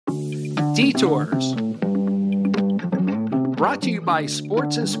Detours. Brought to you by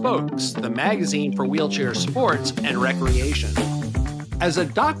Sports and Spokes, the magazine for wheelchair sports and recreation. As a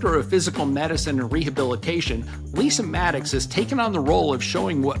doctor of physical medicine and rehabilitation, Lisa Maddox has taken on the role of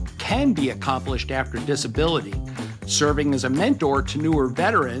showing what can be accomplished after disability. Serving as a mentor to newer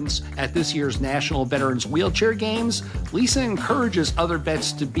veterans at this year's National Veterans Wheelchair Games, Lisa encourages other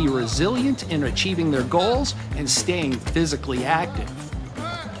vets to be resilient in achieving their goals and staying physically active.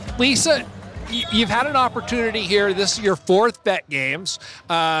 Lisa, you've had an opportunity here. This is your fourth Vet Games,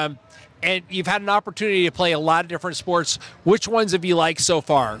 and you've had an opportunity to play a lot of different sports. Which ones have you liked so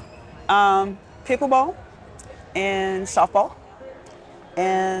far? Pickleball and softball.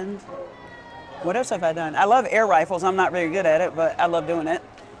 And what else have I done? I love air rifles. I'm not very good at it, but I love doing it.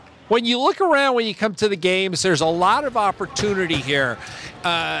 When you look around, when you come to the games, there's a lot of opportunity here.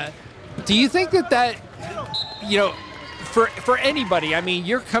 Do you think that for anybody, I mean,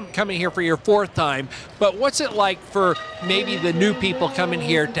 you're coming here for your fourth time, but what's it like for maybe the new people coming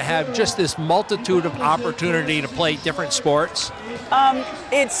here to have just this multitude of opportunity to play different sports?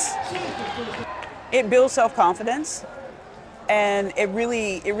 It builds self-confidence, and it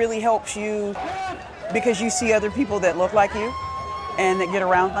really helps you because you see other people that look like you and that get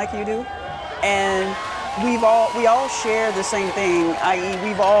around like you do, and we all share the same thing, i.e.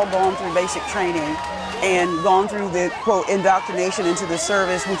 we've all gone through basic training and gone through the, quote, indoctrination into the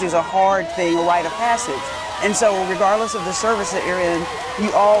service, which is a hard thing, a rite of passage. And so regardless of the service that you're in,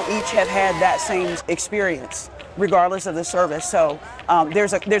 you all each have had that same experience, regardless of the service. So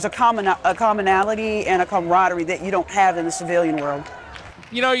there's a commonality and a camaraderie that you don't have in the civilian world.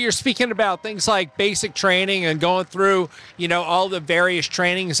 You know, you're speaking about things like basic training and going through, all the various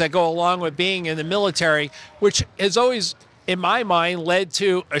trainings that go along with being in the military, which has always, in my mind, led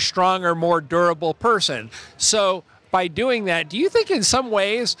to a stronger, more durable person. So by doing that, do you think in some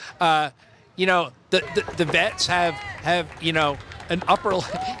ways, the vets have an upper,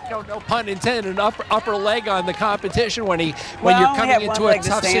 no pun intended, an upper leg on the competition when you're coming into a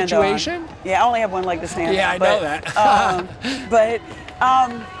tough situation? Yeah, I only have one leg to stand on. Yeah, I know that.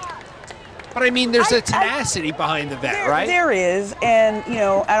 But I mean, there's a tenacity behind the vet, right? There is, and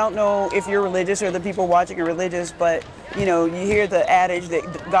I don't know if you're religious or the people watching are religious, but you hear the adage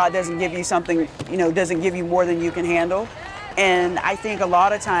that God doesn't give you something, doesn't give you more than you can handle. And I think a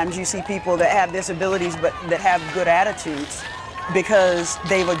lot of times you see people that have disabilities but that have good attitudes because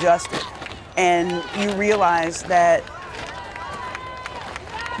they've adjusted, and you realize that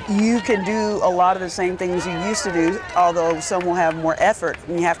you can do a lot of the same things you used to do, although some will have more effort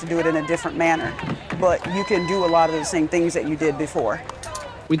and you have to do it in a different manner. But you can do a lot of the same things that you did before.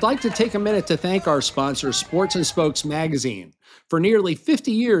 We'd like to take a minute to thank our sponsor, Sports and Spokes magazine. For nearly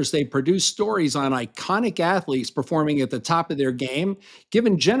 50 years, they've produced stories on iconic athletes performing at the top of their game,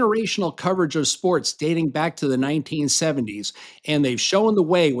 given generational coverage of sports dating back to the 1970s, and they've shown the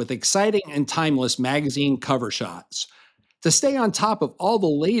way with exciting and timeless magazine cover shots. To stay on top of all the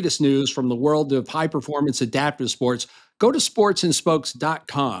latest news from the world of high-performance adaptive sports, go to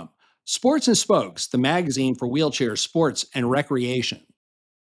sportsandspokes.com. Sports and Spokes, the magazine for wheelchair sports and recreation.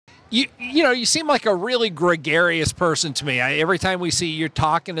 You seem like a really gregarious person to me. Every time we see you're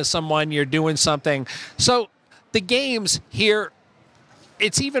talking to someone, you're doing something. So the games here,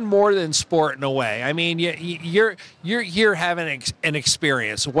 it's even more than sport in a way. I mean, you're here having an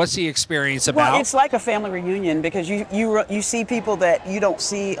experience. What's the experience about? Well, it's like a family reunion because you see people that you don't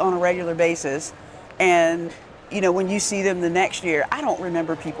see on a regular basis, and when you see them the next year, I don't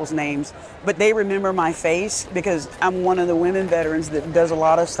remember people's names, but they remember my face because I'm one of the women veterans that does a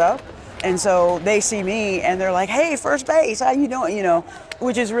lot of stuff, and so they see me and they're like, "Hey, first base, how you doing?"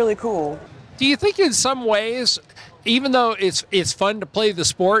 Which is really cool. Do you think in some ways, even though it's fun to play the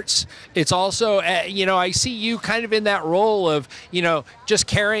sports, it's also, I see you kind of in that role of, just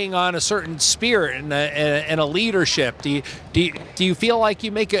carrying on a certain spirit and a leadership. Do you feel like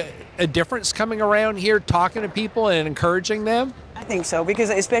you make a difference coming around here, talking to people and encouraging them? I think so,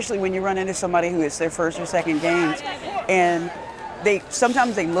 because especially when you run into somebody who it's their first or second games, and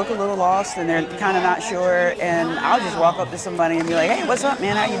sometimes they look a little lost and they're kind of not sure, and I'll just walk up to somebody and be like, "Hey, what's up,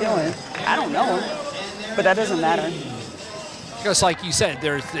 man? How you doing?" I don't know them, but that doesn't matter. Because like you said,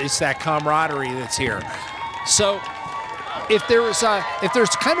 it's that camaraderie that's here. So if there's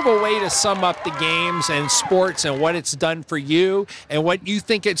kind of a way to sum up the games and sports and what it's done for you and what you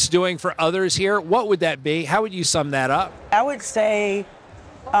think it's doing for others here, what would that be? How would you sum that up? I would say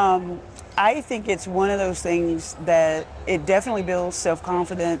I think it's one of those things that it definitely builds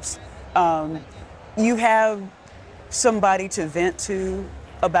self-confidence. You have somebody to vent to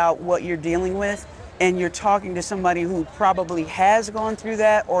about what you're dealing with, and you're talking to somebody who probably has gone through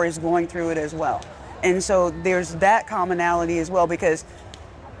that or is going through it as well. And so there's that commonality as well, because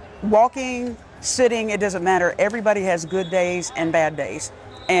walking, sitting, it doesn't matter. Everybody has good days and bad days.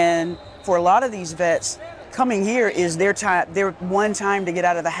 And for a lot of these vets, coming here is their time, their one time to get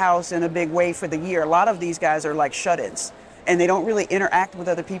out of the house in a big way for the year. A lot of these guys are like shut-ins, and they don't really interact with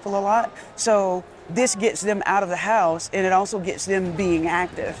other people a lot. So this gets them out of the house, and it also gets them being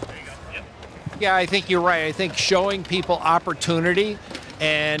active. Yeah, I think you're right. I think showing people opportunity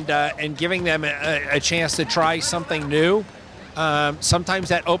and giving them a chance to try something new, sometimes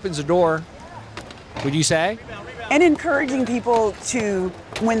that opens a door, would you say? And encouraging people to,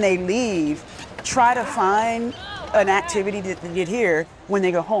 when they leave, try to find an activity to get here when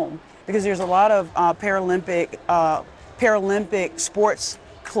they go home, because there's a lot of Paralympic sports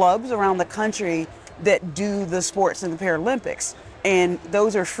clubs around the country that do the sports in the Paralympics, and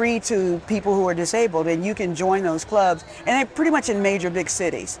those are free to people who are disabled, and you can join those clubs, and they're pretty much in major big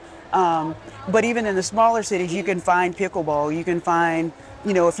cities. But even in the smaller cities, you can find pickleball, you can find,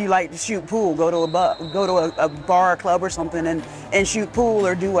 you know, if you like to shoot pool, go to a bar or club or something and shoot pool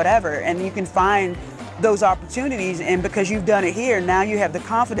or do whatever. And you can find those opportunities. And because you've done it here, now you have the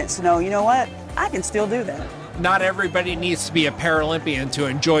confidence to know, you know what, I can still do that. Not everybody needs to be a Paralympian to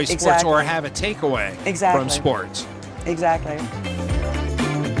enjoy sports or have a takeaway from sports. Exactly.